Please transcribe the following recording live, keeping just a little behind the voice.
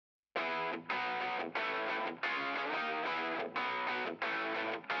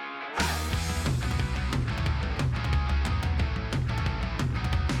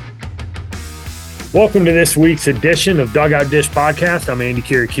Welcome to this week's edition of Dugout Dish Podcast. I'm Andy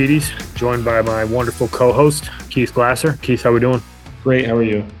Kirikides, joined by my wonderful co-host, Keith Glasser. Keith, how we doing? Great. How are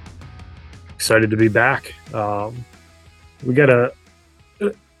you? Excited to be back. We got a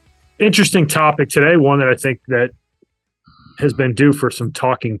interesting topic today, one that I think that has been due for some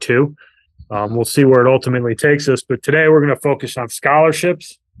talking to. We'll see where it ultimately takes us, but today we're going to focus on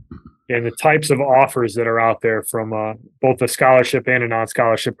scholarships and the types of offers that are out there from both a scholarship and a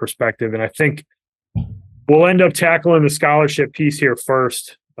non-scholarship perspective. And I think we'll end up tackling the scholarship piece here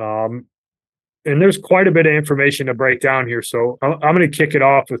first. And there's quite a bit of information to break down here. So I'm going to kick it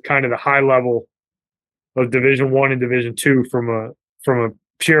off with kind of the high level of Division I and Division II from a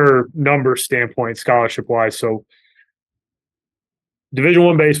pure number standpoint, scholarship wise. So Division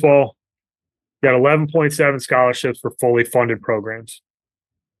I baseball got 11.7 scholarships for fully funded programs.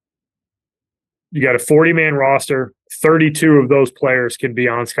 You got a 40-man roster. 32 of those players can be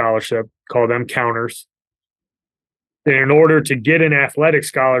on scholarship. Call them counters. And in order to get an athletic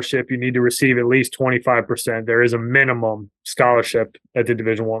scholarship, you need to receive at least 25%. There is a minimum scholarship at the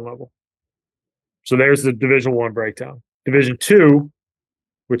Division I level. So there's the Division I breakdown. Division II,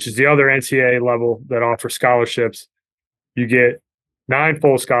 which is the other NCAA level that offers scholarships, you get 9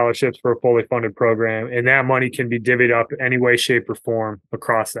 full scholarships for a fully funded program, and that money can be divvied up any way, shape, or form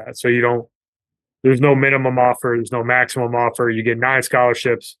across that. So there's no minimum offer, there's no maximum offer. You get 9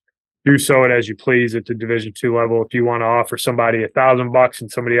 scholarships. Do so it as you please at the Division II level. If you want to offer somebody $1,000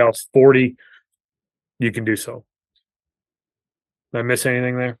 and somebody else 40, you can do so. Did I miss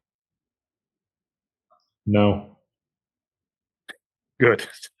anything there? No. Good.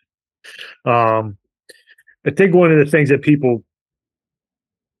 I think one of the things that people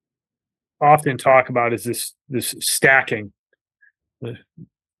often talk about is this stacking,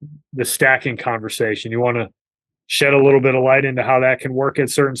 the stacking conversation. You want to shed a little bit of light into how that can work at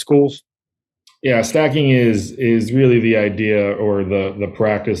certain schools? Yeah, stacking is really the idea or the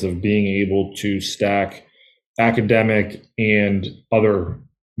practice of being able to stack academic and other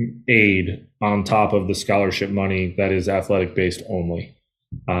aid on top of the scholarship money that is athletic based only,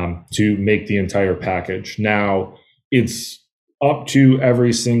 to make the entire package. Now, it's up to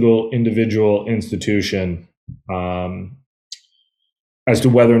every single individual institution as to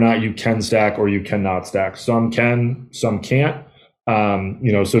whether or not you can stack or you cannot stack. Some can, some can't.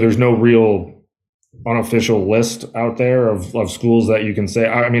 So there's no real unofficial list out there of schools that you can say.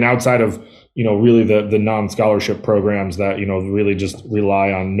 I mean, outside of really the non-scholarship programs that really just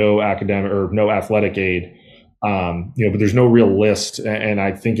rely on no academic or no athletic aid. But there's no real list, and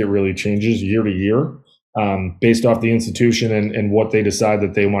I think it really changes year to year based off the institution and what they decide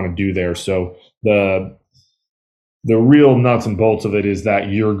that they want to do there. So the real nuts and bolts of it is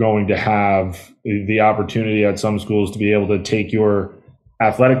that you're going to have the opportunity at some schools to be able to take your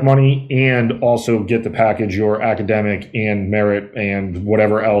athletic money and also get the package, your academic and merit and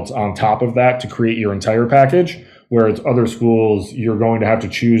whatever else on top of that to create your entire package. Whereas other schools, you're going to have to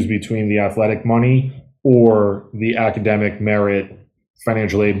choose between the athletic money or the academic merit,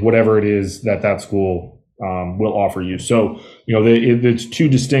 financial aid, whatever it is that school will offer you. So, it's two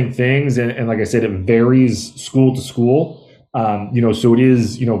distinct things. And like I said, it varies school to school. So it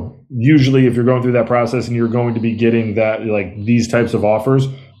is, usually if you're going through that process and you're going to be getting that, like these types of offers,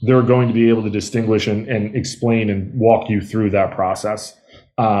 they're going to be able to distinguish and explain and walk you through that process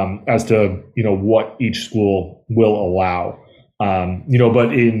as to, what each school will allow. But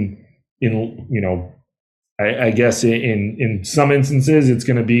I guess in some instances, it's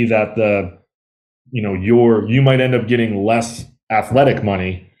going to be that you might end up getting less athletic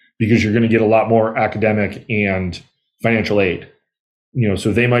money because you're going to get a lot more academic and financial aid.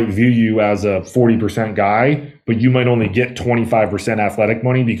 So they might view you as a 40% guy, but you might only get 25% athletic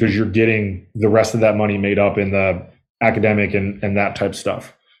money because you're getting the rest of that money made up in the academic and that type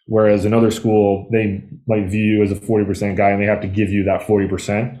stuff. Whereas another school, they might view you as a 40% guy and they have to give you that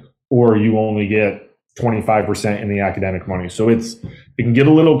 40%, or you only get 25% in the academic money. So it can get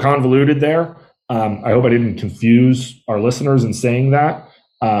a little convoluted there. I hope I didn't confuse our listeners in saying that.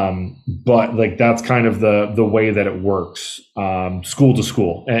 But like that's kind of the way that it works, school to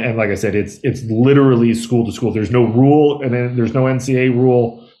school. And like I said, it's literally school to school. There's no rule, and then there's no NCAA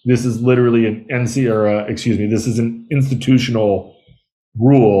rule. This is literally this is an institutional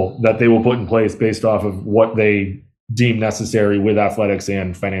rule that they will put in place based off of what they deem necessary with athletics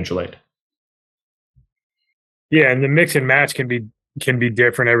and financial aid. Yeah, and the mix and match can be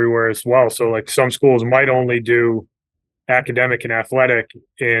different everywhere as well. So like some schools might only do academic and athletic.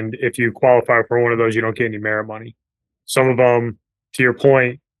 And if you qualify for one of those, you don't get any merit money. Some of them, to your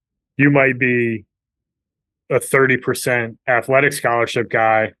point, you might be a 30% athletic scholarship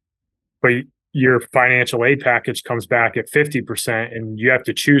guy, but your financial aid package comes back at 50% and you have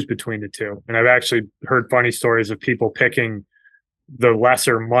to choose between the two. And I've actually heard funny stories of people picking the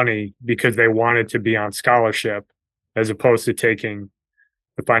lesser money because they wanted to be on scholarship as opposed to taking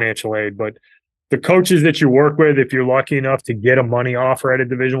the financial aid. But the coaches that you work with, if you're lucky enough to get a money offer at a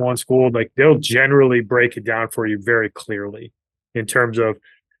Division I school, like they'll generally break it down for you very clearly in terms of,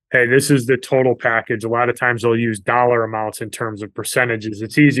 hey, this is the total package. A lot of times they'll use dollar amounts in terms of percentages.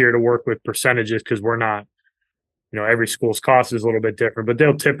 It's easier to work with percentages because we're not, every school's cost is a little bit different, but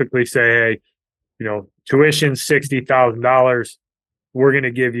they'll typically say, hey, tuition $60,000. We're going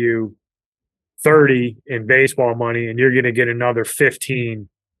to give you 30 in baseball money and you're going to get another 15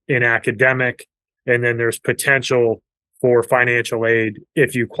 in academic. And then there's potential for financial aid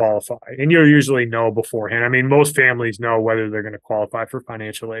if you qualify. And you'll usually know beforehand. I mean, most families know whether they're going to qualify for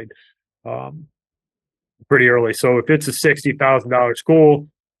financial aid pretty early. So if it's a $60,000 school,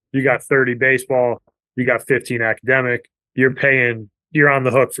 you got 30 baseball, you got 15 academic, you're on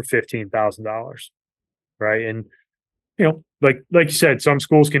the hook for $15,000. Right. And, like you said, some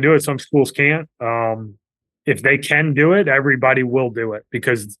schools can do it, some schools can't. If they can do it, everybody will do it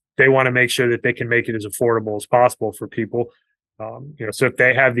because they want to make sure that they can make it as affordable as possible for people. So if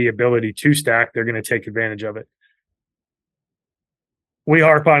they have the ability to stack, they're going to take advantage of it. We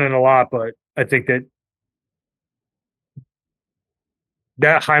harp on it a lot, but I think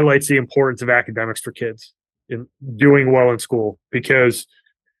that highlights the importance of academics for kids in doing well in school, because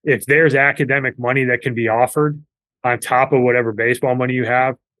if there's academic money that can be offered on top of whatever baseball money you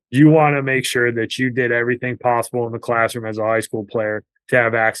have, you want to make sure that you did everything possible in the classroom as a high school player to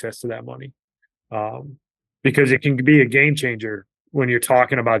have access to that money. Because it can be a game changer when you're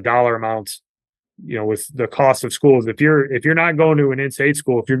talking about dollar amounts, with the cost of schools. If you're not going to an in-state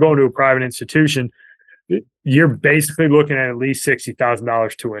school, if you're going to a private institution, you're basically looking at least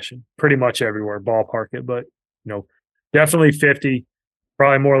 $60,000 tuition pretty much everywhere, ballpark it. But, definitely 50,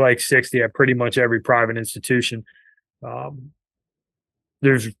 probably more like 60 at pretty much every private institution.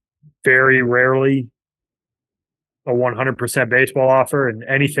 There's very rarely a 100% baseball offer, and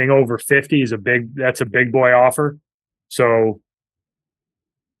anything over 50 that's a big boy offer. So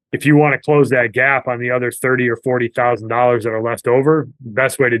if you want to close that gap on the other $30,000 or $40,000 that are left over, the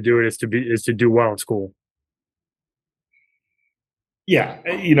best way to do it is to do well in school. Yeah.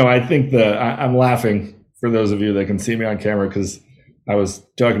 I think I'm laughing for those of you that can see me on camera, because I was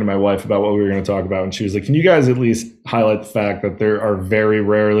talking to my wife about what we were going to talk about, and she was like, can you guys at least highlight the fact that there are very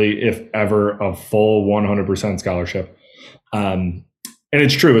rarely, if ever, a full 100% scholarship? And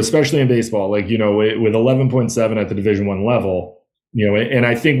it's true, especially in baseball, with 11.7 at the Division I level, and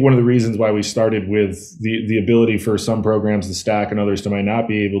I think one of the reasons why we started with the ability for some programs to stack and others to might not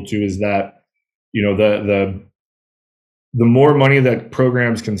be able to is that, the more money that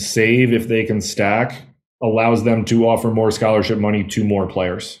programs can save if they can stack allows them to offer more scholarship money to more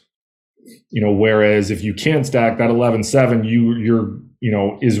players. Whereas if you can't stack, that 11.7, you're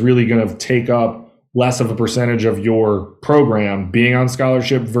is really going to take up less of a percentage of your program being on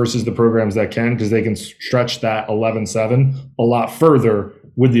scholarship versus the programs that can, because they can stretch that 11.7 a lot further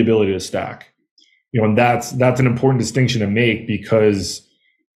with the ability to stack. And that's an important distinction to make, because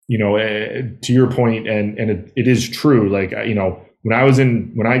to your point, and it is true.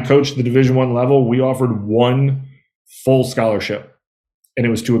 When I coached the Division I level, we offered one full scholarship, and it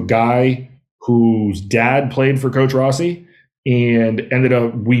was to a guy whose dad played for Coach Rossi and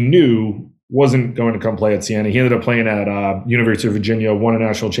we knew wasn't going to come play at Siena. He ended up playing at University of Virginia, won a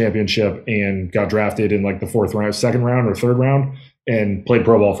national championship, and got drafted in the second round or third round, and played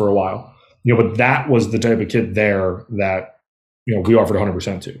pro ball for a while. But that was the type of kid there that we offered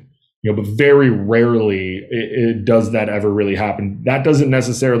 100% to. But very rarely it does that ever really happen. That doesn't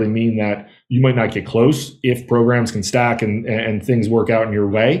necessarily mean that you might not get close if programs can stack and things work out in your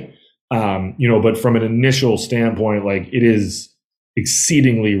way. But from an initial standpoint, it is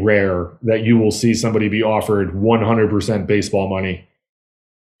exceedingly rare that you will see somebody be offered 100% baseball money,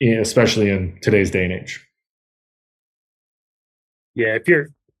 especially in today's day and age. Yeah,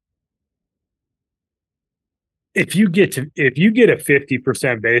 if you get a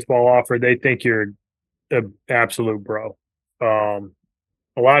 50% baseball offer, they think you're an absolute bro. A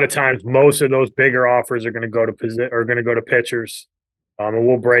lot of times, most of those bigger offers are going to go to pitchers. And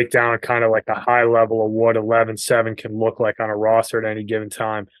we'll break down kind of like a high level of what 11.7 can look like on a roster at any given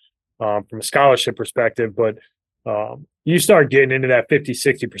time from a scholarship perspective. But you start getting into that 50,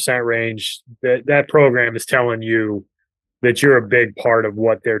 60% range, that program is telling you that you're a big part of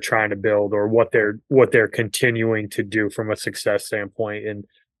what they're trying to build or what they're continuing to do from a success standpoint. And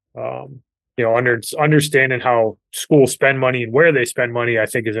understanding how schools spend money and where they spend money, I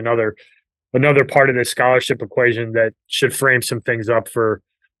think, is another part of the scholarship equation that should frame some things up for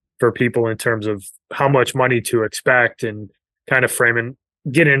people in terms of how much money to expect, and kind of framing,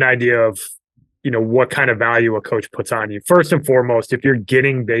 getting an idea of what kind of value a coach puts on you. First and foremost, if you're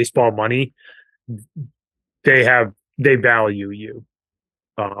getting baseball money, they value you.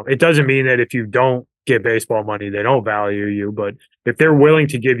 It doesn't mean that if you don't get baseball money, they don't value you. But if they're willing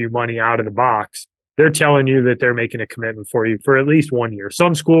to give you money out of the box, they're telling you that they're making a commitment for you for at least 1 year.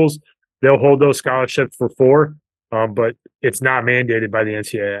 Some schools, they'll hold those scholarships for 4, but it's not mandated by the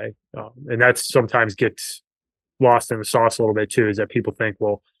NCAA. And that sometimes gets lost in the sauce a little bit too, is that people think,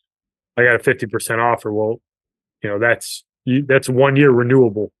 well, I got a 50% offer. Well, that's 1 year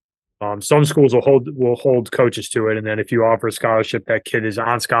renewable. Some schools will hold coaches to it, and then if you offer a scholarship, that kid is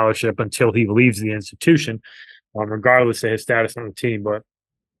on scholarship until he leaves the institution, regardless of his status on the team. But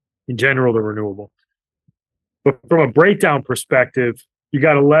in general, they're renewable. But from a breakdown perspective, you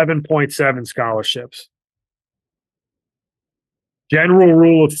got 11.7 scholarships. General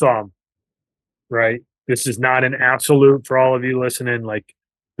rule of thumb, right? This is not an absolute for all of you listening. Like,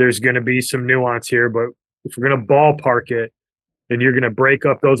 there's going to be some nuance here, but if we're going to ballpark it, and you're going to break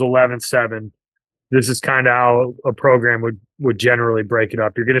up those 11.7, this is kind of how a program would generally break it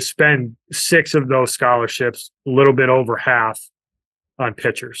up. You're going to spend 6 of those scholarships, a little bit over half, on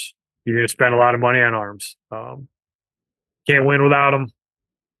pitchers. You're going to spend a lot of money on arms. Can't win without them.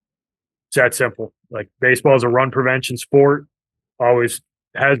 It's that simple. Like, baseball is a run prevention sport. Always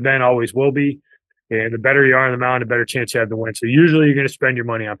has been, always will be. And the better you are on the mound, the better chance you have to win. So usually you're going to spend your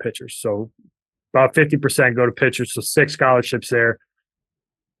money on pitchers. So about 50% go to pitchers, so 6 scholarships there.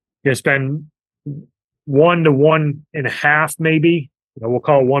 You're going to spend 1 to 1.5, maybe. We'll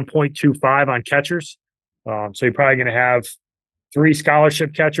call it 1.25 on catchers. So you're probably going to have 3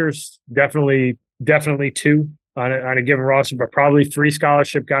 scholarship catchers, definitely 2 on a given roster, but probably 3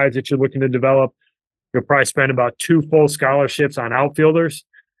 scholarship guys that you're looking to develop. You'll probably spend about 2 full scholarships on outfilders.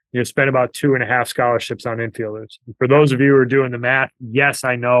 You'll spend about 2.5 scholarships on infielders. For those of you who are doing the math, yes,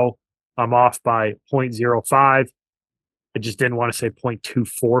 I know I'm off by 0.05. I just didn't want to say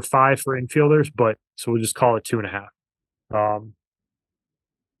 0.245 for infielders, but so we'll just call it 2.5.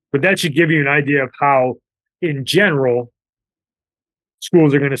 But that should give you an idea of how, in general,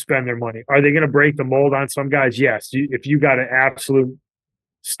 schools are going to spend their money. Are they going to break the mold on some guys? Yes. If you got an absolute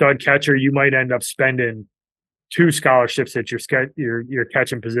stud catcher, you might end up spending 2 scholarships at your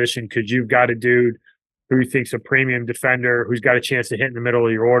catching position because you've got a dude who you think's a premium defender who's got a chance to hit in the middle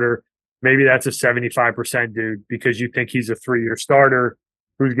of your order. Maybe that's a 75% dude because you think he's a 3-year starter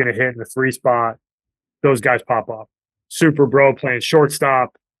who's going to hit in the 3 spot. Those guys pop up. Super bro playing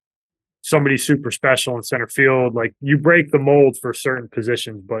shortstop, somebody super special in center field. Like, you break the mold for certain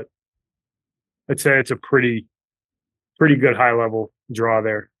positions, but I'd say it's a pretty good high level draw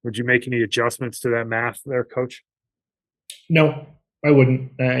there. Would you make any adjustments to that math there, Coach? No, I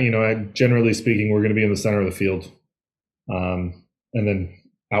wouldn't. Generally speaking, we're going to be in the center of the field, and then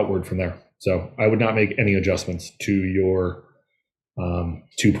outward from there. So I would not make any adjustments to your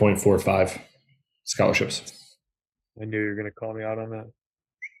 2.45 scholarships. I knew you were going to call me out on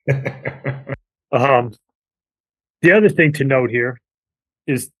that. The other thing to note here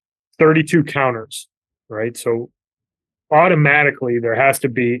is 32 counters, right? So automatically there has to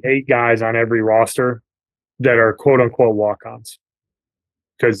be 8 guys on every roster that are quote unquote walk-ons,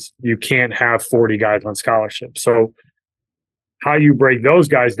 because you can't have 40 guys on scholarship. So how you break those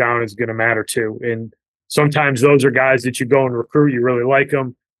guys down is going to matter too. And sometimes those are guys that you go and recruit. You really like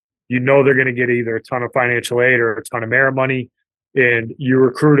them. You know they're going to get either a ton of financial aid or a ton of merit money, and you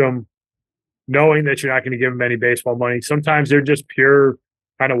recruit them knowing that you're not going to give them any baseball money. Sometimes they're just pure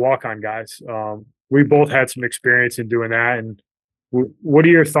kind of walk-on guys. We both had some experience in doing that. And what are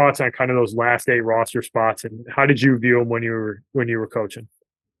your thoughts on kind of those last 8 roster spots, and how did you view them when you were coaching?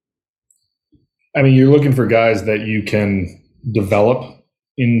 I mean, you're looking for guys that you can develop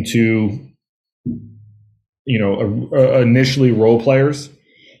into, initially role players,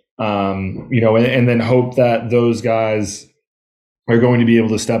 and then hope that those guys are going to be able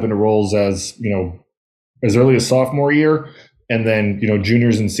to step into roles as early as sophomore year, and then,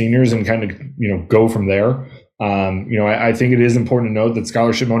 juniors and seniors, and kind of, go from there. I think it is important to note that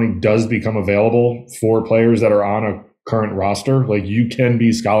scholarship money does become available for players that are on a current roster. Like, you can be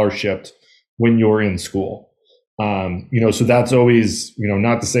scholarshiped when you're in school. So that's always,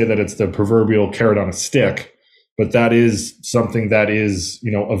 not to say that it's the proverbial carrot on a stick, but that is something that is,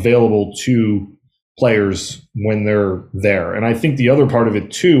 available to players when they're there. And I think the other part of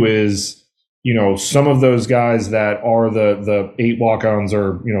it too is, some of those guys that are the 8 walk-ons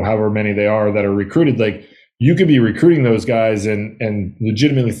or, however many they are that are recruited, like you could be recruiting those guys and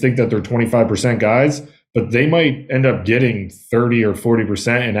legitimately think that they're 25% guys, but they might end up getting 30 or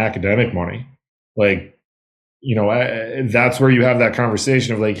 40% in academic money. Like, that's where you have that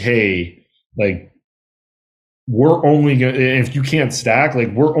conversation of like, hey, like, we're only going to, if you can't stack,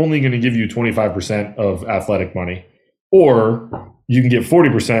 like we're only going to give you 25% of athletic money, or you can get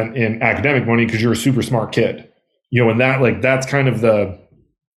 40% in academic money because you're a super smart kid, and that's kind of the,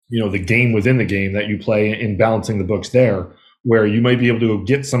 the game within the game that you play in balancing the books there, where you might be able to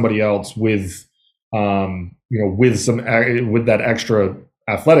get somebody else with, with that extra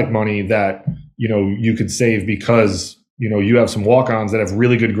athletic money that, you could save because, you have some walk-ons that have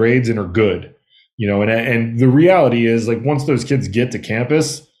really good grades and are good. And the reality is, like, once those kids get to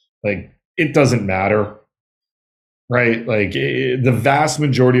campus, like, it doesn't matter, right? Like, the vast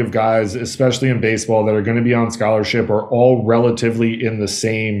majority of guys, especially in baseball, that are going to be on scholarship are all relatively in the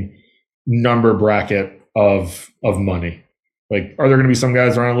same number bracket of money. Like, are there going to be some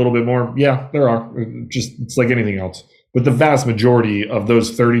guys that are on a little bit more? Yeah, there are. It's like anything else. But the vast majority of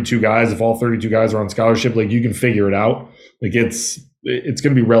those 32 guys, if all 32 guys are on scholarship, like, you can figure it out. Like, it's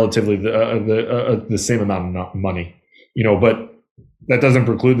going to be relatively the same amount of money, but that doesn't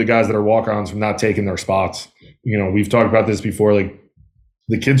preclude the guys that are walk-ons from not taking their spots. We've talked about this before, like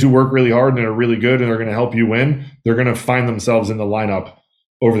the kids who work really hard and are really good and are going to help you win, they're going to find themselves in the lineup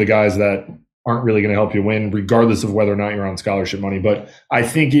over the guys that aren't really going to help you win, regardless of whether or not you're on scholarship money. But I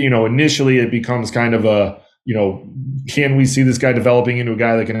think, initially it becomes kind of a, can we see this guy developing into a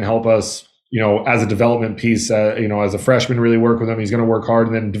guy that can help us, as a development piece, as a freshman, really work with him. He's going to work hard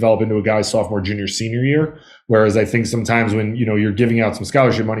and then develop into a guy sophomore, junior, senior year. Whereas I think sometimes when, you're giving out some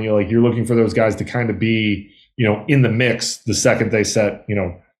scholarship money, you're looking for those guys to kind of be, in the mix the second they set,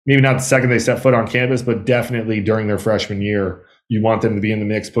 maybe not the second they set foot on campus, but definitely during their freshman year, you want them to be in the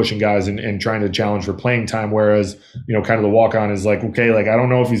mix, pushing guys and trying to challenge for playing time. Whereas, kind of the walk-on is like, okay, like, I don't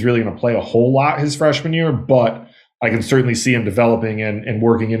know if he's really going to play a whole lot his freshman year, but I can certainly see him developing and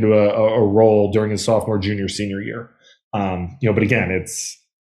working into a role during his sophomore, junior, senior year. But again, it's,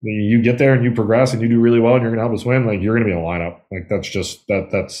 you get there and you progress and you do really well and you're going to help us win. Like, you're going to be in a lineup. Like, that's just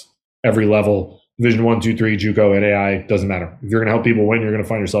that's every level, Division 1, 2, 3, JUCO, NAI, doesn't matter. If you're going to help people win, you're going to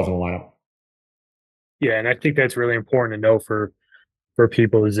find yourself in the lineup. Yeah, and I think that's really important to know for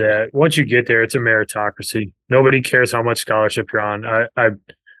people is that once you get there, it's a meritocracy. Nobody cares how much scholarship you're on. I've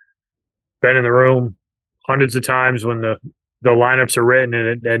been in the room hundreds of times when the lineups are written,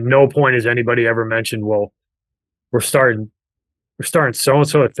 and at no point has anybody ever mentioned, well, we're starting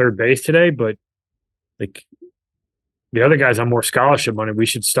so-and-so at third base today, but like the other guy's on more scholarship money, we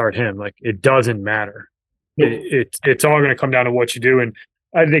should start him. Like, it doesn't matter. It's all going to come down to what you do. And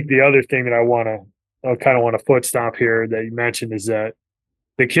I think the other thing that I kind of want to foot stomp here that you mentioned is that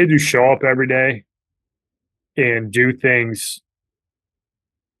the kids who show up every day and do things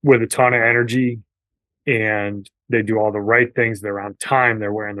with a ton of energy and they do all the right things, they're on time,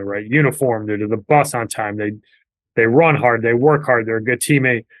 they're wearing the right uniform, they're to the bus on time, they run hard, they work hard, they're a good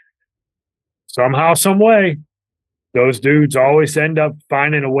teammate. Somehow, some way, those dudes always end up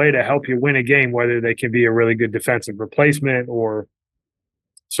finding a way to help you win a game, whether they can be a really good defensive replacement or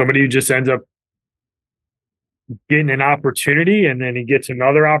somebody who just ends up getting an opportunity and then he gets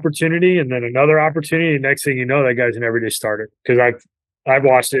another opportunity and then another opportunity. And next thing you know, that guy's an everyday starter. Because I've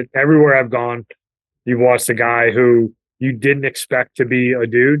watched it everywhere I've gone. You've watched a guy who you didn't expect to be a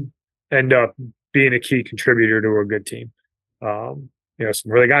dude end up being a key contributor to a good team. Some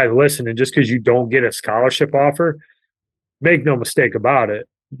of the guys listening, just because you don't get a scholarship offer, make no mistake about it.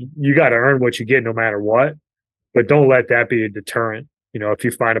 You got to earn what you get no matter what, but don't let that be a deterrent. If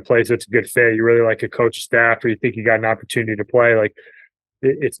you find a place that's a good fit, you really like a coach staff, or you think you got an opportunity to play, like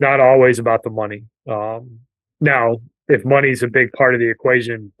it's not always about the money. Now, if money's a big part of the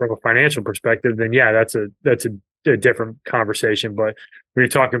equation from a financial perspective, then yeah, that's a different conversation. But when you're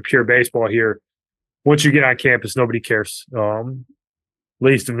talking pure baseball here, once you get on campus, nobody cares.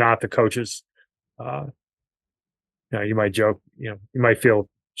 Least of not the coaches. You might joke, you might feel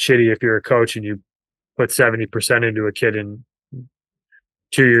shitty if you're a coach and you put 70% into a kid and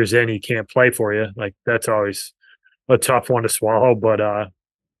 2 years in, he can't play for you. Like, that's always a tough one to swallow, but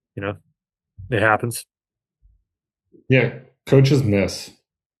it happens. Yeah. Coaches miss.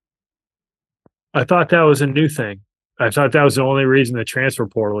 I thought that was a new thing. I thought that was the only reason the transfer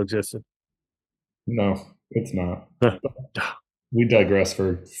portal existed. No, it's not. We digress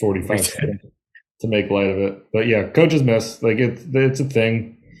for 45 seconds to make light of it. But yeah, coaches miss. Like, it's a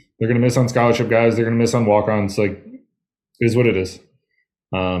thing. They're going to miss on scholarship guys. They're going to miss on walk-ons. Like, it is what it is.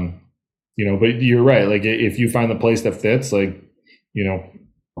 But you're right. Like, if you find the place that fits, like,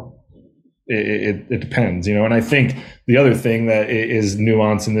 it depends, and I think the other thing that is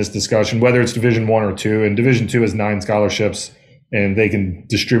nuanced in this discussion, whether it's Division 1 or 2, and Division 2 has 9 scholarships and they can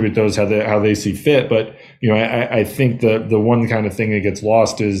distribute those how they see fit. But, I think the one kind of thing that gets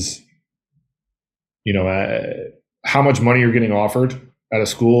lost is, how much money you're getting offered at a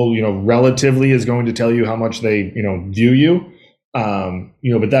school, relatively is going to tell you how much they, view you.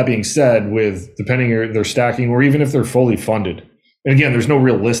 But that being said, with depending their stacking, or even if they're fully funded, and again, there's no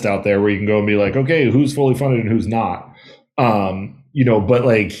real list out there where you can go and be like, okay, who's fully funded and who's not. But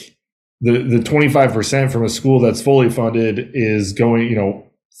like the 25% from a school that's fully funded is going,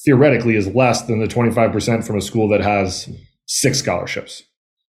 theoretically is less than the 25% from a school that has 6 scholarships,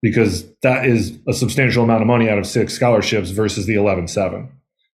 because that is a substantial amount of money out of 6 scholarships versus the 11-7.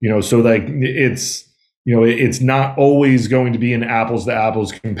 So like it's not always going to be an apples to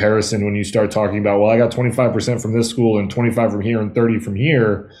apples comparison when you start talking about, well, I got 25% from this school and 25 from here and 30 from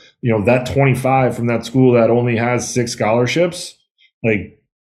here. That 25 from that school that only has 6 scholarships, like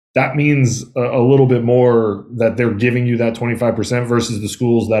that means a little bit more that they're giving you that 25% versus the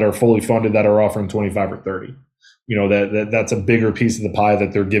schools that are fully funded that are offering 25 or 30. That's a bigger piece of the pie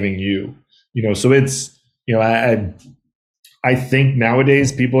that they're giving you. So it's, I think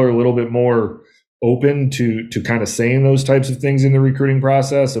nowadays people are a little bit more open to kind of saying those types of things in the recruiting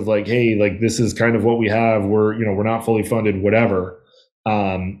process of like, hey, like this is kind of what we have. We're not fully funded, whatever.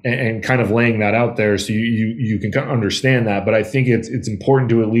 And kind of laying that out there so you can kind of understand that. But I think it's important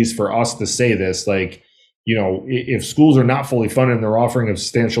to, at least for us, to say this, like, if schools are not fully funded and they're offering a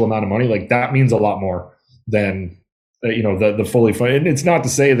substantial amount of money, like that means a lot more than the fully funded. And it's not to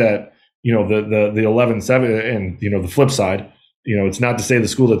say that the 11-7 and the flip side, it's not to say the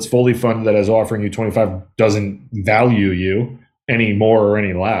school that's fully funded that is offering you 25 doesn't value you any more or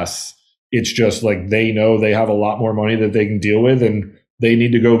any less. It's just like they know they have a lot more money that they can deal with, and they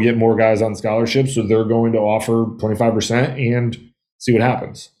need to go get more guys on scholarships, so they're going to offer 25% and see what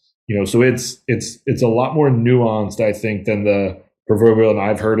happens. So it's a lot more nuanced, I think, than the proverbial. And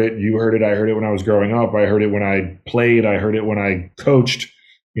I've heard it, you heard it, I heard it when I was growing up, I heard it when I played, I heard it when I coached.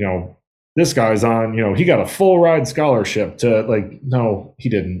 This guy's on, he got a full ride scholarship to, like, no, he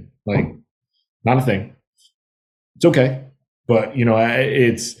didn't. Like, not a thing. It's okay. But,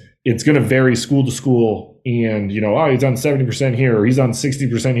 it's going to vary school to school, and, he's on 70% here, or he's on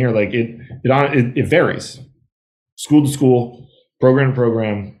 60% here. Like it varies school to school, program to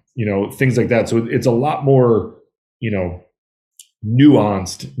program, things like that. So it's a lot more,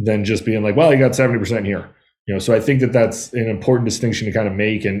 nuanced than just being like, well, he got 70% here. So I think that's an important distinction to kind of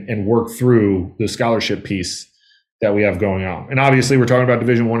make and work through the scholarship piece that we have going on. And obviously we're talking about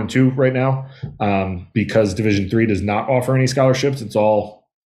Division 1 and 2 right now, because Division 3 does not offer any scholarships. It's all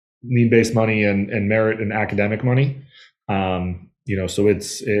need-based money and merit and academic money. So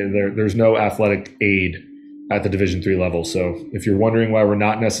there's no athletic aid at the Division 3 level. So if you're wondering why we're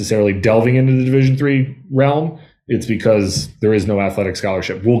not necessarily delving into the Division 3 realm, it's because there is no athletic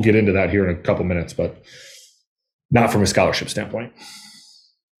scholarship. We'll get into that here in a couple minutes, but not from a scholarship standpoint.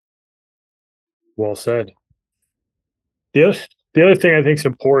 Well said. The other thing I think is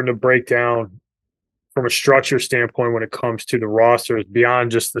important to break down from a structure standpoint when it comes to the rosters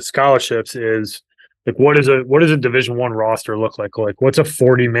beyond just the scholarships is, like, what does a Division 1 roster look like? Like, what's a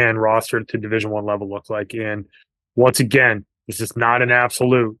 40-man roster to Division 1 level look like? And once again, this is not an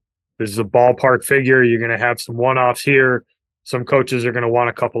absolute. This is a ballpark figure. You're going to have some one-offs here. Some coaches are going to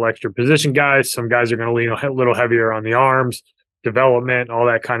want a couple extra position guys. Some guys are going to lean a little heavier on the arms, development, all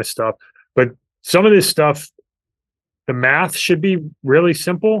that kind of stuff. But some of this stuff, the math should be really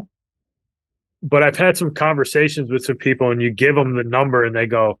simple. But I've had some conversations with some people, and you give them the number and they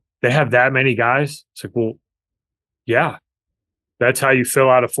go, they have that many guys? It's like, well, yeah, that's how you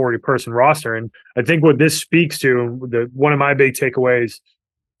fill out a 40-person roster. And I think what this speaks to, one of my big takeaways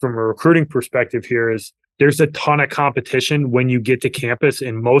from a recruiting perspective here, is there's a ton of competition when you get to campus,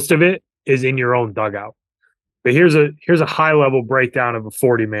 and most of it is in your own dugout. But here's a high-level breakdown of a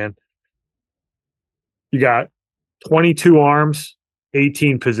 40-man. You got 22 arms,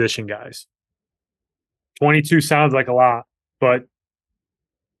 18 position guys. 22 sounds like a lot, but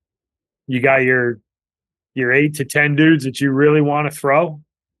you got your 8 to 10 dudes that you really want to throw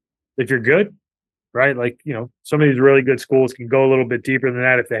if you're good, right? Like, some of these really good schools can go a little bit deeper than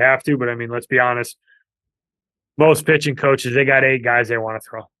that if they have to. But I mean, let's be honest. Most pitching coaches, they got 8 guys they want to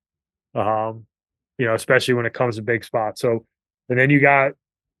throw, especially when it comes to big spots. So, and then you got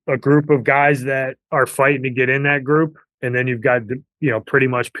a group of guys that are fighting to get in that group. and then you've got pretty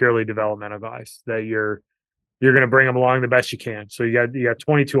much purely developmental guys that you're going to bring them along the best you can. So you got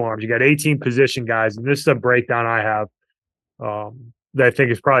 22 arms, you got 18 position guys, and this is a breakdown I have that I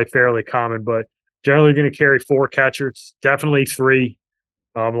think is probably fairly common, but generally going to carry 4 catchers, definitely 3.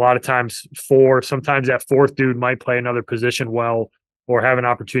 A lot of times 4. Sometimes that 4th dude might play another position well or have an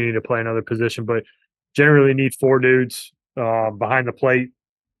opportunity to play another position, but generally need 4 dudes behind the plate,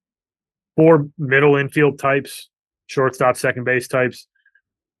 4 middle infield types, shortstop, second base types,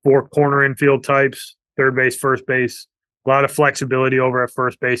 4 corner infield types, third base, first base. A lot of flexibility over at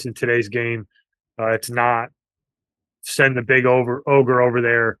first base in today's game. It's not send the big ogre over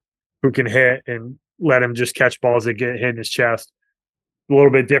there who can hit and let him just catch balls that get hit in his chest. A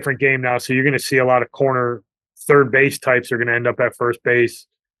little bit different game now. So you're going to see a lot of corner third base types are going to end up at first base.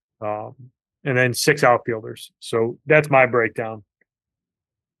 And then 6 outfielders. So that's my breakdown.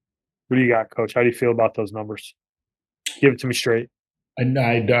 What do you got, Coach? How do you feel about those numbers? Give it to me straight. I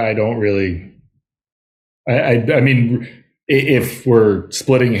don't really. I mean, if we're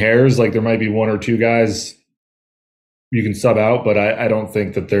splitting hairs, like there might be 1 or 2 guys you can sub out, but I don't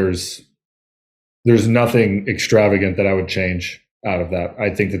think that there's nothing extravagant that I would change out of that.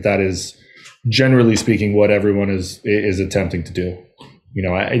 I think that is, generally speaking, what everyone is attempting to do.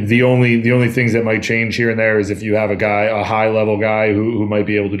 The only things that might change here and there is if you have a high level guy who might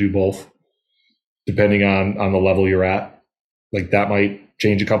be able to do both, depending on the level you're at. Like that might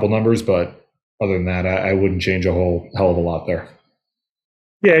change a couple numbers, but other than that, I wouldn't change a whole hell of a lot there.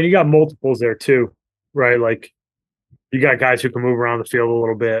 Yeah, and you got multiples there too, right? Like you got guys who can move around the field a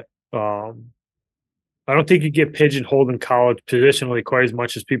little bit. I don't think you get pigeonholed in college positionally quite as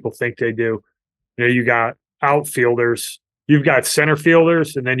much as people think they do. You got outfielders, you've got center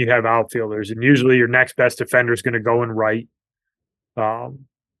fielders, and then you have outfielders. And usually your next best defender is going to go in right.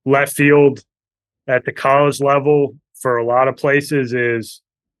 Left field at the college level for a lot of places is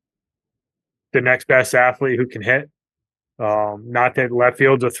the next best athlete who can hit. Not that left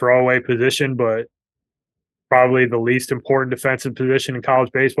field's a throwaway position, but probably the least important defensive position in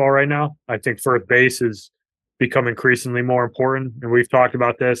college baseball right now. I think first base has become increasingly more important, and we've talked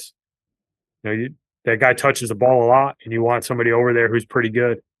about this. That guy touches the ball a lot, and you want somebody over there who's pretty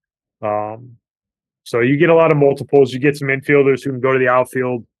good. So you get a lot of multiples. You get some infielders who can go to the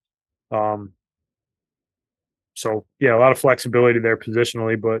outfield. So yeah, a lot of flexibility there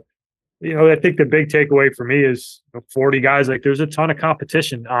positionally, but I think the big takeaway for me is 40 guys. Like there's a ton of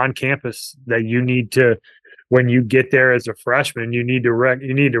competition on campus that you need to, when you get there as a freshman, you need to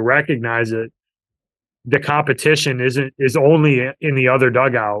recognize that the competition is only in the other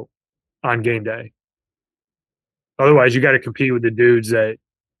dugout on game day. Otherwise, you got to compete with the dudes that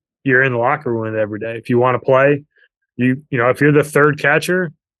you're in the locker room with every day. If you want to play, if you're the third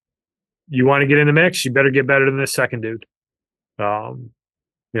catcher, you want to get in the mix, you better get better than this second dude.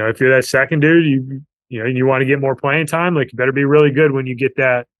 If you're that second dude, you want to get more playing time, like you better be really good when you get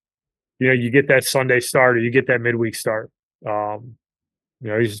that, you get that Sunday start or you get that midweek start.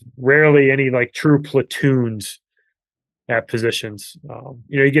 There's rarely any like true platoons at positions.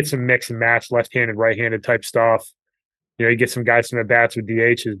 You get some mix and match, left-handed, right-handed type stuff. You get some guys some at bats with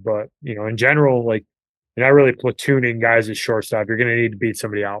DHs, but in general, like you're not really platooning guys at shortstop. You're going to need to beat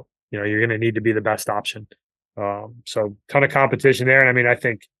somebody out. You're going to need to be the best option. So ton of competition there. And I mean, I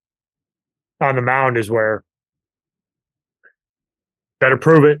think on the mound is where better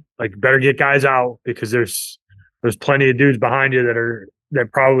prove it, like better get guys out because there's plenty of dudes behind you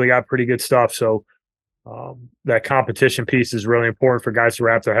that probably got pretty good stuff. So that competition piece is really important for guys to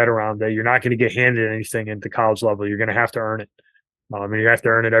wrap their head around that you're not going to get handed anything at the college level. You're going to have to earn it. And you have to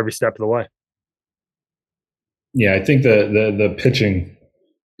earn it every step of the way. Yeah. I think the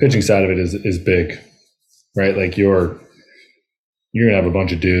pitching side of it is big, right? Like you're going to have a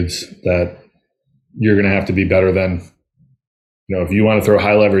bunch of dudes that you're going to have to be better than. If you want to throw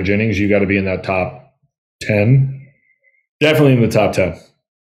high leverage innings, you got to be in that top 10, definitely in the top 10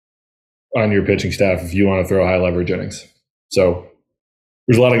 on your pitching staff if you want to throw high leverage innings. So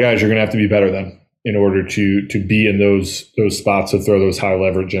there's a lot of guys you're going to have to be better than in order to be in those spots to throw those high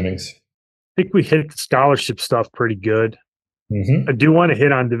leverage innings. I think we hit the scholarship stuff pretty good. Mm-hmm. I do want to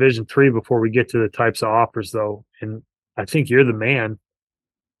hit on Division III before we get to the types of offers, though. And I think you're the man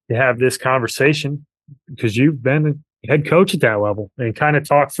to have this conversation because you've been head coach at that level and kind of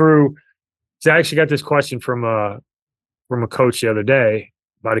talk through. So I actually got this question from a coach the other day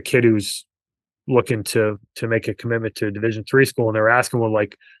about a kid who's looking to make a commitment to a Division III school, and they were asking, well,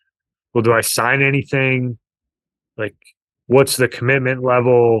 do I sign anything? Like, what's the commitment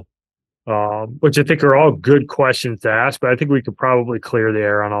level? Which I think are all good questions to ask, but I think we could probably clear the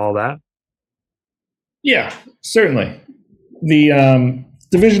air on all that. Yeah, certainly. The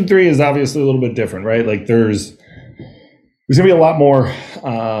Division three is obviously a little bit different, right? Like there's gonna be a lot more,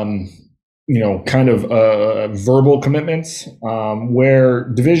 kind of verbal commitments, where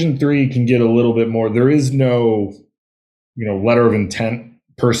Division three can get a little bit more. There is no, letter of intent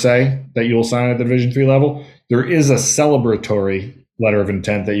per se that you'll sign at the Division three level. There is a celebratory letter of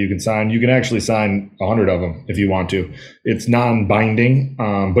intent that you can sign. You can actually sign 100 of them if you want to. It's non-binding,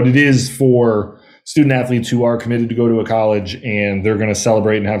 but it is for student athletes who are committed to go to a college and they're going to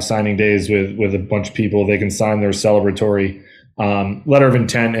celebrate and have signing days with a bunch of people. They can sign their celebratory letter of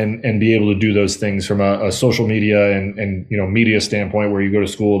intent and be able to do those things from a social media and media standpoint, where you go to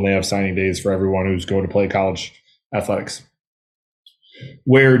school and they have signing days for everyone who's going to play college athletics.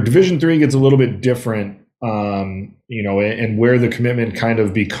 Where Division three gets a little bit different, and where the commitment kind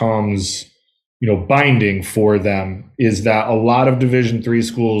of becomes, binding for them, is that a lot of Division three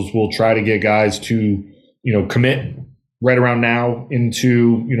schools will try to get guys to, commit right around now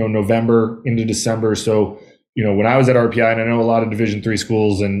into, November into December. So, when I was at RPI, and I know a lot of Division three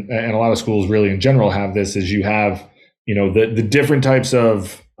schools and a lot of schools really in general have this, is you have, the different types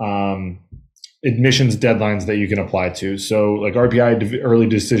of admissions deadlines that you can apply to. So like RPI had early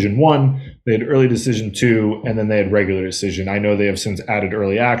decision 1, they had early decision 2, and then they had regular decision. I know they have since added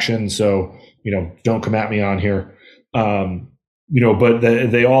early action, so don't come at me on here. But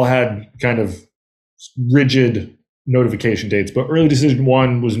they all had kind of rigid notification dates. But early decision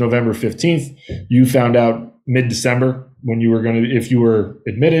 1 was November 15th. You found out mid-December when you were if you were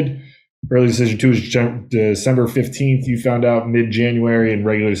admitted. Early decision 2 was December 15th. You found out mid-January, and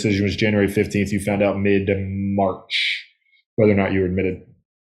regular decision was January 15th. You found out mid-March whether or not you were admitted.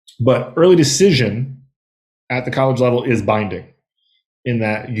 But early decision at the college level is binding in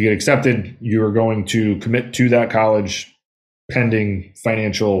that you get accepted, you are going to commit to that college pending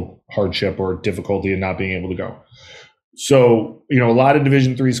financial hardship or difficulty in not being able to go. So, a lot of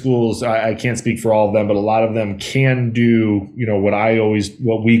Division three schools, I can't speak for all of them, but a lot of them can do,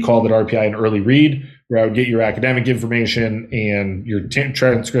 what we called at RPI an early read, where I would get your academic information and your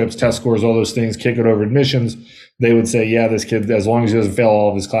transcripts, test scores, all those things, kick it over admissions. They would say, yeah, this kid, as long as he doesn't fail all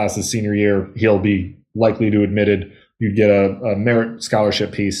of his classes senior year, he'll be likely to admitted. You'd get a merit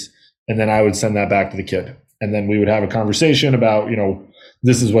scholarship piece, and then I would send that back to the kid. And then we would have a conversation about,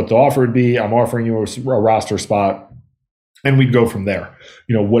 this is what the offer would be. I'm offering you a roster spot. And we'd go from there.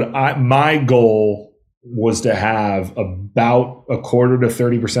 My goal was to have about a quarter to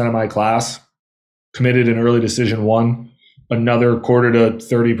 30% of my class committed in early decision 1, another quarter to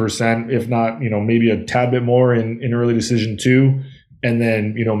 30%, if not, maybe a tad bit more in early decision 2, and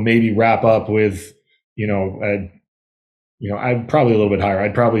then, maybe wrap up with, I'd probably a little bit higher.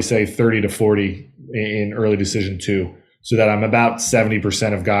 I'd probably say 30 to 40 in early decision 2. So that I'm about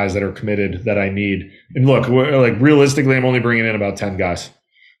 70% of guys that are committed that I need. And look, realistically, I'm only bringing in about 10 guys,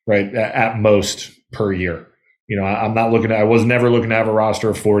 right, at most per year. I'm not looking. I was never looking to have a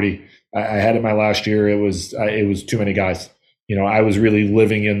roster of 40. I had it my last year. It was too many guys. I was really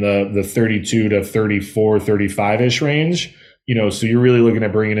living in the 32 to 34, 35-ish range. So you're really looking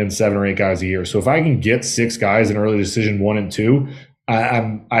at bringing in 7 or 8 guys a year. So if I can get 6 guys in early decision 1 and 2.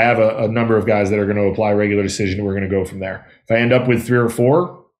 I have a number of guys that are going to apply regular decision. We're going to go from there. If I end up with 3 or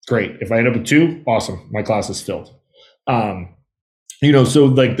 4, great. If I end up with 2, awesome. My class is filled. So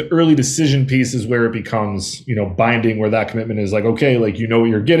like the early decision piece is where it becomes, binding, where that commitment is like, okay, like, what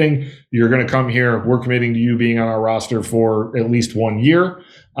you're getting, you're going to come here. We're committing to you being on our roster for at least 1 year.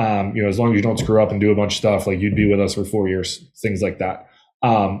 As long as you don't screw up and do a bunch of stuff, like you'd be with us for 4 years, things like that.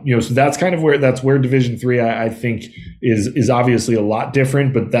 So that's kind of where Division three, I think is obviously a lot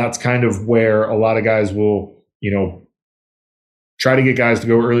different, but that's kind of where a lot of guys will, try to get guys to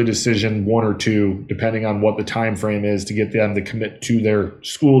go early decision 1 or 2, depending on what the time frame is, to get them to commit to their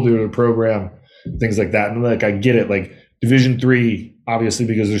school, to their program, things like that. And like, I get it, like Division three, obviously,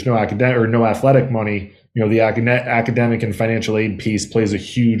 because there's no academic or no athletic money, the academic and financial aid piece plays a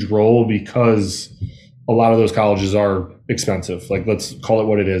huge role, because a lot of those colleges are expensive. Like, let's call it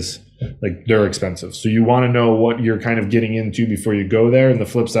what it is. Like, they're expensive. So you want to know what you're kind of getting into before you go there. And the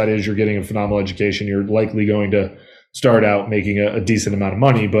flip side is you're getting a phenomenal education. You're likely going to start out making a decent amount of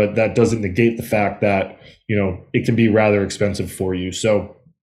money, but that doesn't negate the fact that, it can be rather expensive for you. So,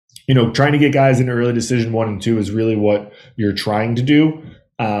 trying to get guys into early decision 1 and 2 is really what you're trying to do.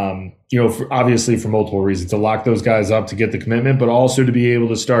 Obviously for multiple reasons, to lock those guys up, to get the commitment, but also to be able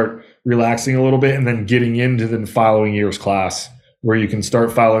to start relaxing a little bit and then getting into the following year's class, where you can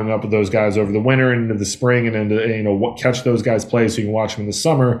start following up with those guys over the winter and into the spring, and into, catch those guys play so you can watch them in the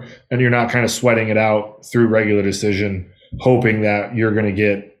summer, and you're not kind of sweating it out through regular decision, hoping that you're going to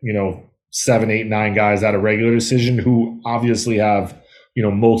get, 7, 8, 9 guys out of regular decision who obviously have,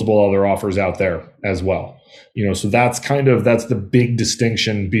 multiple other offers out there as well. So that's the big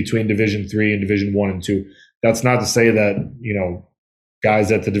distinction between Division III and Division I and II. That's not to say that,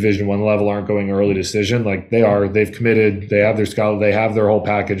 guys at the Division I level aren't going early decision. Like they are, they've committed, they have their scholar, they have their whole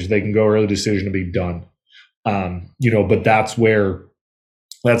package. They can go early decision and be done. But that's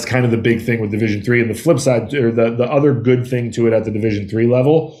kind of the big thing with Division III. And the flip side, or the other good thing to it at the Division III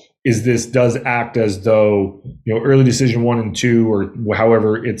level, is this does act as though, early decision 1 and 2, or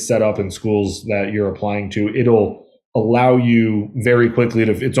however it's set up in schools that you're applying to, it'll allow you very quickly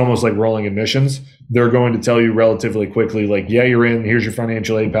it's almost like rolling admissions. They're going to tell you relatively quickly, like, yeah, you're in, here's your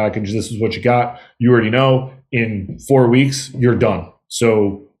financial aid package. This is what you got. You already know in 4 weeks, you're done.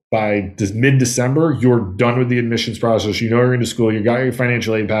 So by mid-December, you're done with the admissions process. You're into school, you got your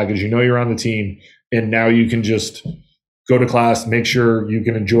financial aid package, you're on the team, and now you can just go to class, make sure you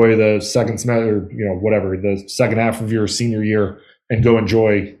can enjoy the second semester, the second half of your senior year, and go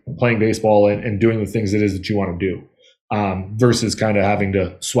enjoy playing baseball and doing the things it is that you want to do, versus kind of having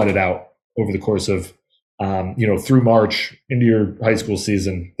to sweat it out over the course of, through March into your high school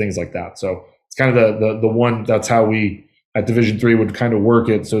season, things like that. So it's kind of the one, that's how we at Division III would kind of work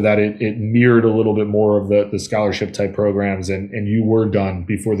it, so that it mirrored a little bit more of the scholarship type programs, and you were done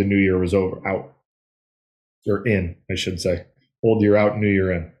before the new year was out, or in, I should say. Old year out, new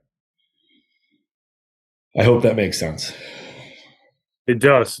year in. I hope that makes sense. It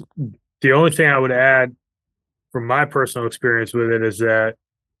does. The only thing I would add from my personal experience with it is that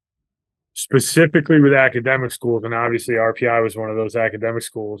specifically with academic schools, and obviously RPI was one of those academic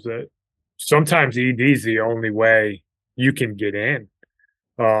schools, that sometimes ED is the only way you can get in.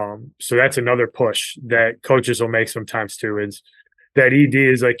 So that's another push that coaches will make sometimes too, is that ED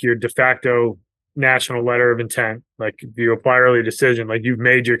is like your de facto national letter of intent. Like if you apply early decision, like you've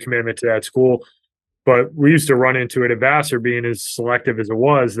made your commitment to that school. But we used to run into it at Vassar, being as selective as it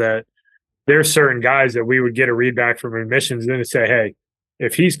was, that there's certain guys that we would get a readback from admissions and say, hey,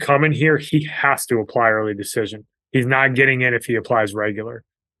 if he's coming here, he has to apply early decision. He's not getting in if he applies regular.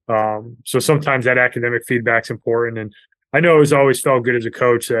 So sometimes that academic feedback's important. And I know it's always felt good as a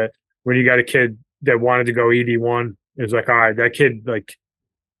coach that when you got a kid that wanted to go ED1, it was like, all right, that kid, like,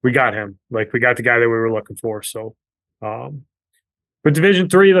 we got him. Like, we got the guy that we were looking for. So, but Division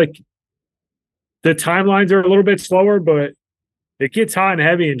III, like, the timelines are a little bit slower, but it gets hot and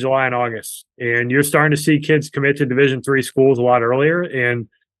heavy in July and August. And you're starting to see kids commit to Division III schools a lot earlier. And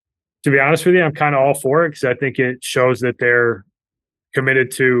to be honest with you, I'm kind of all for it, because I think it shows that they're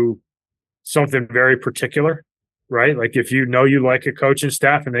committed to something very particular, right? Like if you like a coaching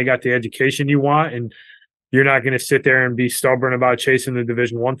staff and they got the education you want, and you're not going to sit there and be stubborn about chasing the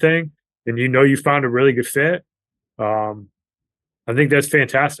Division I thing, and you found a really good fit, I think that's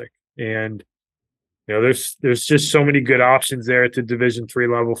fantastic. And there's just so many good options there at the Division III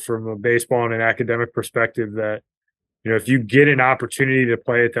level from a baseball and an academic perspective, that if you get an opportunity to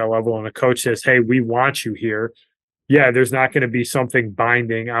play at that level and a coach says, hey, we want you here, yeah, there's not going to be something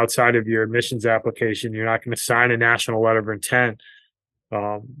binding outside of your admissions application. You're not going to sign a national letter of intent.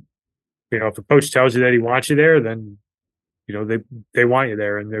 If a coach tells you that he wants you there, then they want you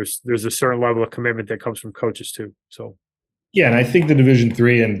there, and there's a certain level of commitment that comes from coaches too. So yeah, and I think the Division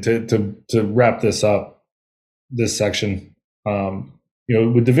III, and to wrap this up, this section,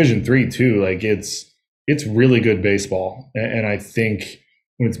 with Division III too, like it's really good baseball, and I think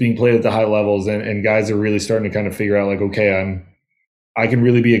when it's being played at the high levels, and guys are really starting to kind of figure out, like, okay, I can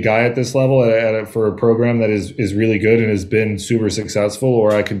really be a guy at this level for a program that is really good and has been super successful,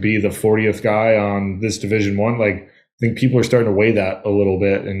 or I could be the 40th guy on this Division I. Like, I think people are starting to weigh that a little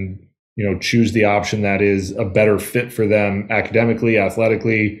bit and choose the option that is a better fit for them academically,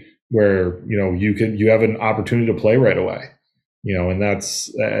 athletically, where you have an opportunity to play right away. And that's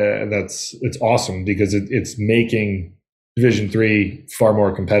it's awesome, because it's making Division III far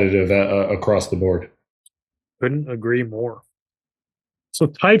more competitive across the board. Couldn't agree more. So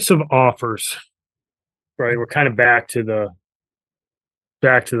types of offers, right? We're kind of back to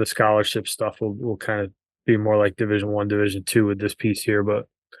the scholarship stuff. We'll kind of be more like Division I, Division II with this piece here. But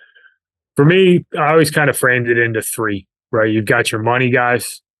for me, I always kind of framed it into three, right? You've got your money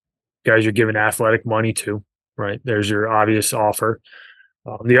guys you're giving athletic money to, right? There's your obvious offer.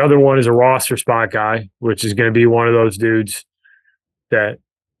 The other one is a roster spot guy, which is going to be one of those dudes that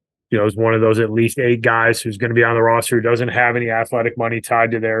is one of those at least 8 guys who's going to be on the roster who doesn't have any athletic money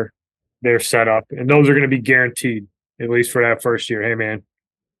tied to their setup. And those are going to be guaranteed, at least for that first year. Hey, man,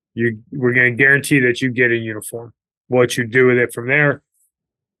 we're going to guarantee that you get a uniform. What you do with it from there,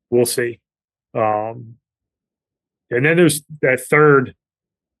 we'll see. And then there's that third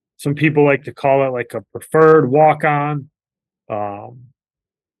Some people like to call it like a preferred walk-on. Um,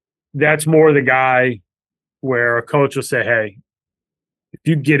 that's more the guy where a coach will say, hey, if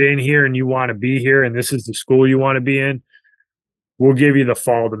you get in here and you want to be here and this is the school you want to be in, we'll give you the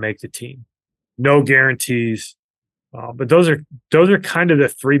fall to make the team. No guarantees. But those are kind of the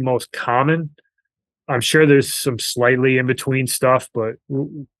three most common. I'm sure there's some slightly in between stuff, but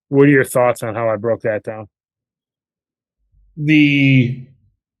what are your thoughts on how I broke that down? The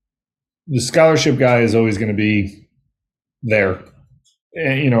scholarship guy is always going to be there.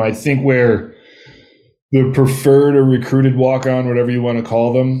 And, I think where the preferred or recruited walk on, whatever you want to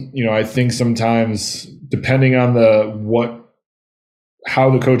call them, I think sometimes depending on how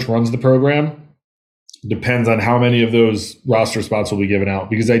the coach runs the program, depends on how many of those roster spots will be given out.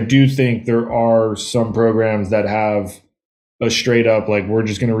 Because I do think there are some programs that have a straight up, like, we're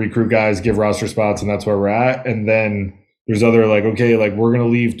just going to recruit guys, give roster spots, and that's where we're at. And then there's other, like, okay, like, we're going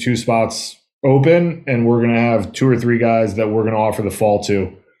to leave 2 spots open and we're going to have 2 or 3 guys that we're going to offer the fall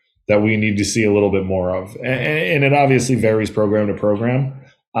to that we need to see a little bit more of. And it obviously varies program to program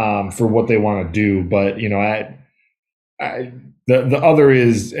for what they want to do. But, the other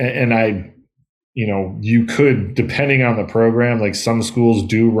is, you could, depending on the program, like some schools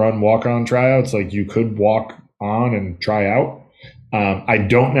do run walk-on tryouts, like you could walk on and try out. I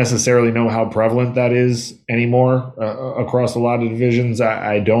don't necessarily know how prevalent that is anymore across a lot of divisions.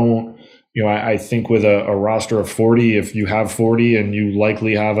 I don't, I think with a roster of 40, if you have 40 and you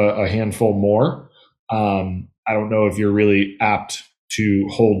likely have a handful more, I don't know if you're really apt to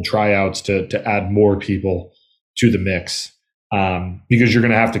hold tryouts to add more people to the mix. Because you're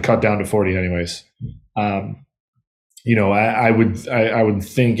going to have to cut down to 40 anyways. I would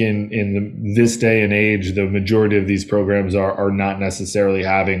think in this day and age, the majority of these programs are not necessarily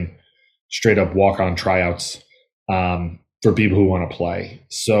having straight up walk-on tryouts for people who want to play.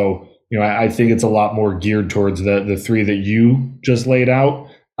 So, I think it's a lot more geared towards the 3 that you just laid out.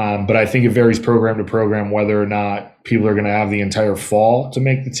 But I think it varies program to program whether or not people are going to have the entire fall to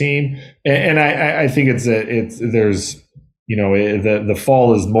make the team. And I think there's the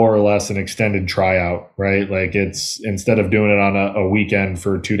fall is more or less an extended tryout, right? Like, it's, instead of doing it on a weekend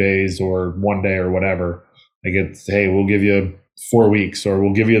for 2 days or 1 day or whatever, like, it's, hey, we'll give you 4 weeks, or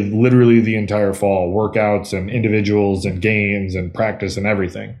we'll give you literally the entire fall, workouts and individuals and games and practice and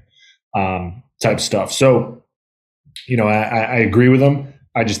everything, type stuff. So, I agree with them.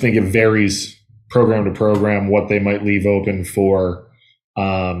 I just think it varies program to program what they might leave open for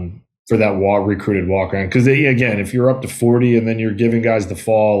that recruited walk-on. Because, again, if you're up to 40 and then you're giving guys the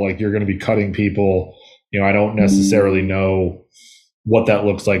fall, like, you're going to be cutting people. I don't necessarily know what that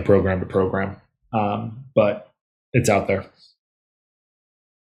looks like program to program, but it's out there.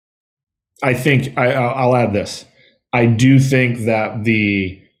 I think I'll add this. I do think that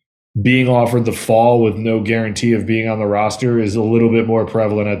the being offered the fall with no guarantee of being on the roster is a little bit more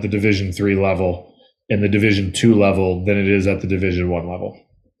prevalent at the Division III level and the Division II level than it is at the Division I level.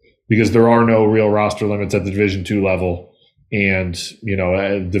 Because there are no real roster limits at the Division II level. And,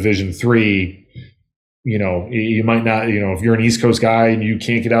 at Division III, you might not, if you're an East Coast guy and you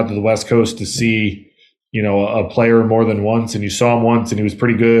can't get out to the West Coast to see, a player more than once, and you saw him once and he was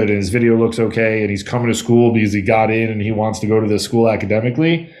pretty good and his video looks okay and he's coming to school because he got in and he wants to go to this school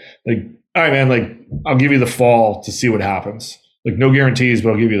academically, like, all right, man, like, I'll give you the fall to see what happens. Like, no guarantees, but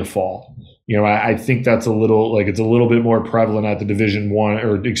I'll give you the fall. I think that's it's a little bit more prevalent at the the Division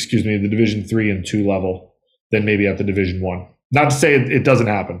III and II level than maybe at the Division I. Not to say it doesn't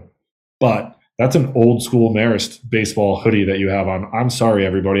happen, but that's an old school Marist baseball hoodie that you have on. I'm sorry,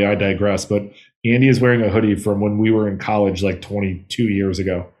 everybody, I digress, but Andy is wearing a hoodie from when we were in college, like 22 years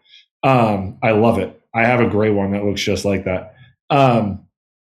ago. I love it. I have a gray one that looks just like that.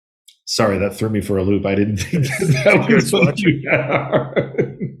 Sorry, that threw me for a loop. I didn't think that was what you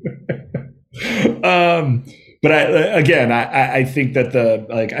had. But I think that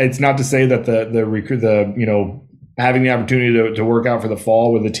it's not to say that having the opportunity to work out for the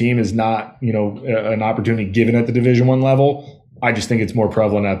fall with the team is not, an opportunity given at the Division I level. I just think it's more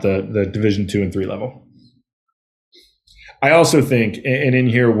prevalent at the Division II and III level. I also think, and in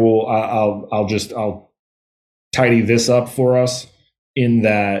here I'll tidy this up for us, in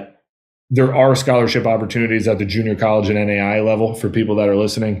that there are scholarship opportunities at the junior college and NAI level for people that are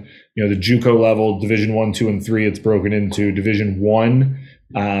listening. The JUCO level, Division I, II, and III, it's broken into. Division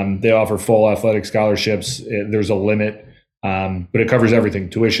I, they offer full athletic scholarships. There's a limit, but it covers everything: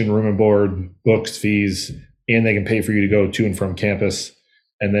 tuition, room and board, books, fees, and they can pay for you to go to and from campus.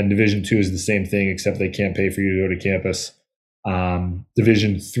 And then Division II is the same thing, except they can't pay for you to go to campus.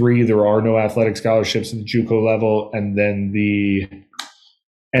 Division III, there are no athletic scholarships at the JUCO level. And then the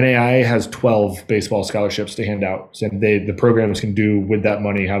NAIA has 12 baseball scholarships to hand out. So the programs can do with that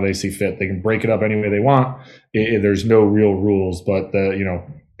money how they see fit. They can break it up any way they want. There's no real rules, but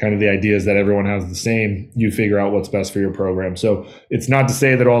kind of the idea is that everyone has the same. You figure out what's best for your program. So it's not to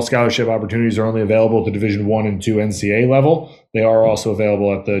say that all scholarship opportunities are only available at the Division I and II NCAA level. They are also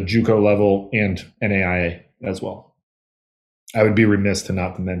available at the JUCO level and NAIA as well. I would be remiss to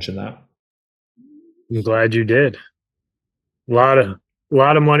not mention that. I'm glad you did. A lot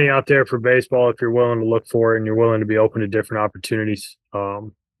of money out there for baseball if you're willing to look for it and you're willing to be open to different opportunities.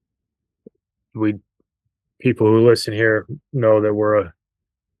 People who listen here know that we're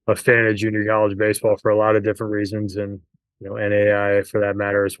a fan of junior college baseball for a lot of different reasons, and NAIA for that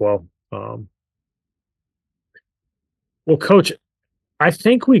matter as well. Well, Coach, I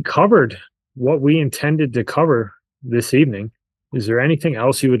think we covered what we intended to cover this evening. Is there anything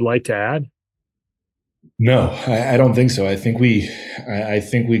else you would like to add? No, I don't think so. I think we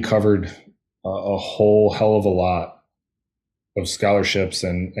covered a whole hell of a lot of scholarships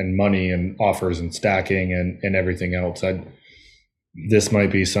and money and offers and stacking and everything else. This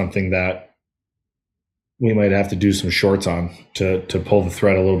might be something that we might have to do some shorts on to pull the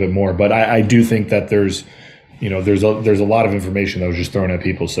thread a little bit more. But I do think that there's a lot of information that was just thrown at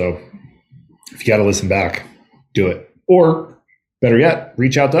people. So if you got to listen back, do it. Or better yet,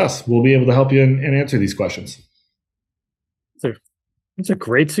 reach out to us. We'll be able to help you and answer these questions. It's a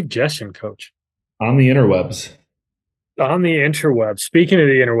great suggestion, Coach. On the interwebs. On the interwebs. Speaking of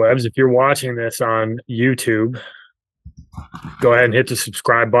the interwebs, if you're watching this on YouTube, go ahead and hit the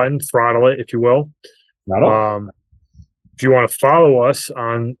subscribe button, throttle it, if you will. If you want to follow us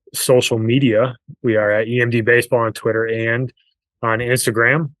on social media, we are at EMD Baseball on Twitter and on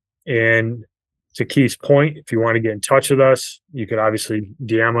Instagram. And to Keith's point, if you want to get in touch with us, you could obviously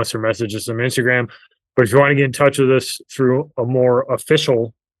DM us or message us on Instagram. But if you want to get in touch with us through a more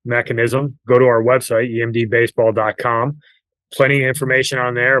official mechanism, go to our website, emdbaseball.com. Plenty of information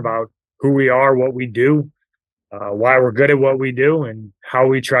on there about who we are, what we do, why we're good at what we do, and how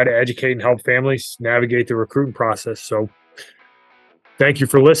we try to educate and help families navigate the recruiting process. So thank you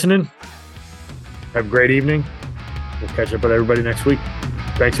for listening. Have a great evening. We'll catch up with everybody next week.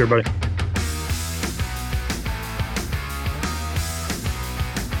 Thanks, everybody.